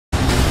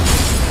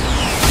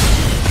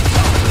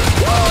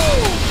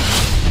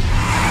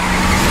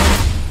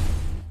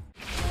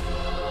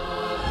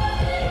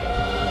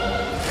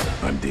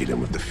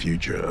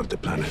future of the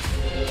planet.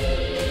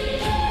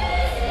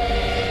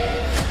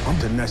 I'm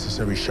the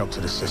necessary shock to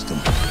the system.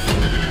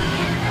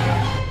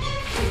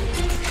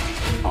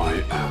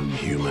 I am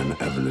human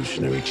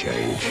evolutionary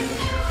change.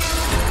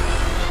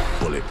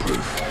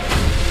 Bulletproof.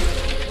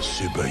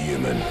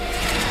 Superhuman.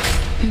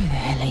 Who the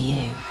hell are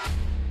you?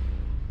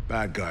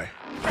 Bad guy.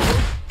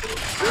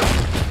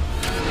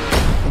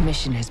 The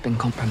mission has been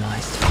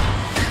compromised.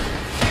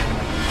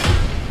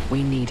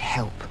 We need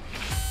help.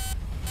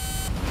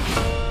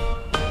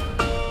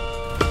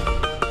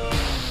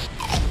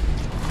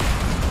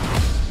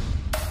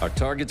 Our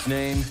target's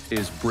name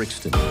is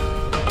Brixton.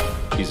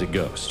 He's a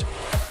ghost.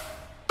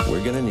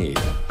 We're gonna need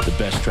the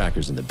best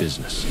trackers in the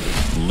business.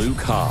 Luke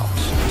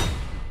Hobbs.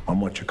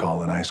 I'm what you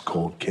call an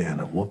ice-cold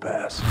can of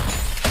whoop-ass.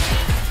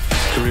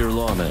 Career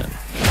lawman.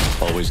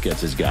 Always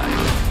gets his guy.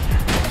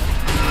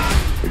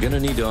 We're gonna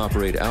need to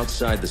operate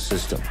outside the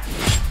system.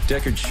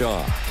 Deckard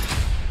Shaw.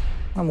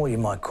 I'm what you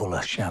might call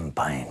a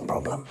champagne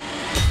problem.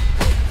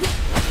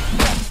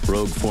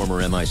 Rogue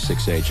former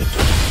MI6 agent.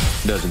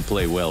 Doesn't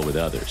play well with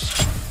others.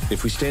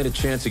 If we stand a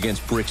chance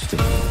against Brixton,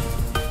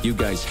 you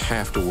guys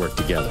have to work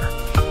together.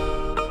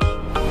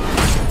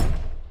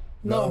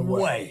 No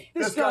way.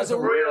 This guy's a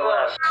real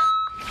ass.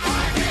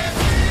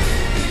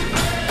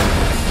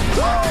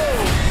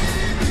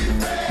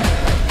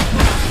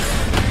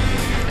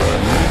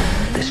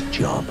 This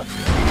job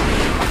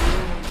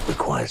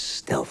requires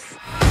stealth.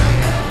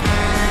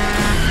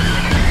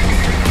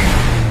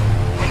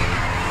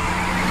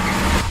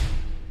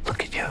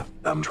 Look at you.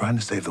 I'm trying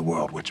to save the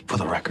world, which, for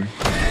the record,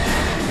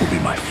 will be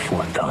my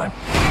 4th time.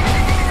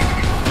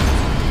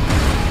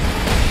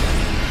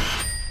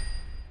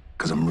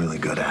 Because I'm really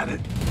good at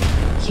it.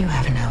 You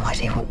have no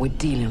idea what we're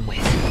dealing with.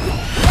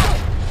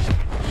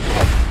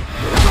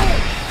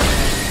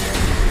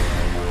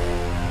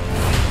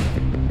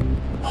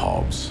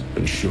 Hobbs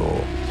and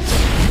Shaw.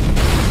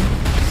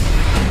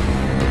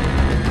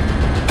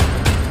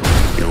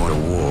 You want a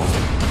war?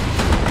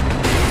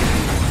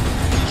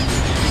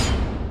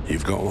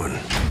 You've got one.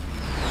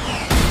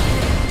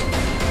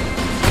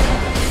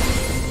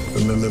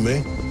 Remember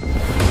me?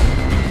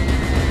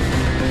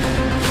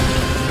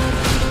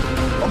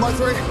 On my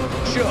 3.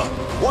 Sure.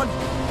 1,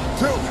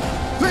 2,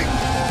 3.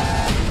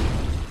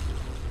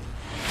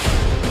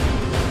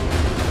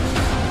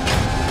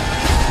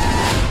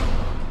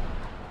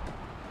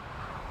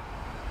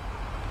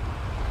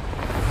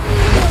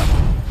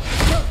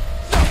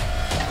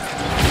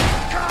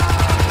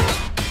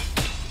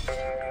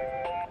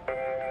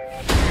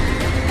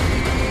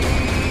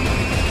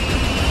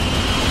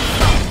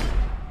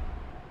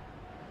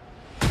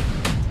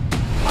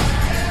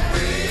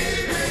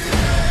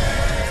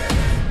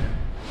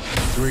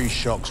 Three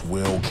shocks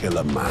will kill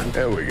a man.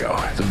 There we go.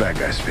 It's a bad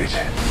guy speech.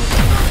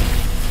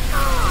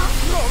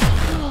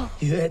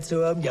 You had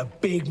to open your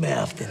big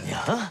mouth, didn't you,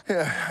 huh?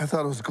 Yeah, I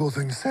thought it was a cool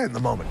thing to say in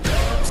the moment.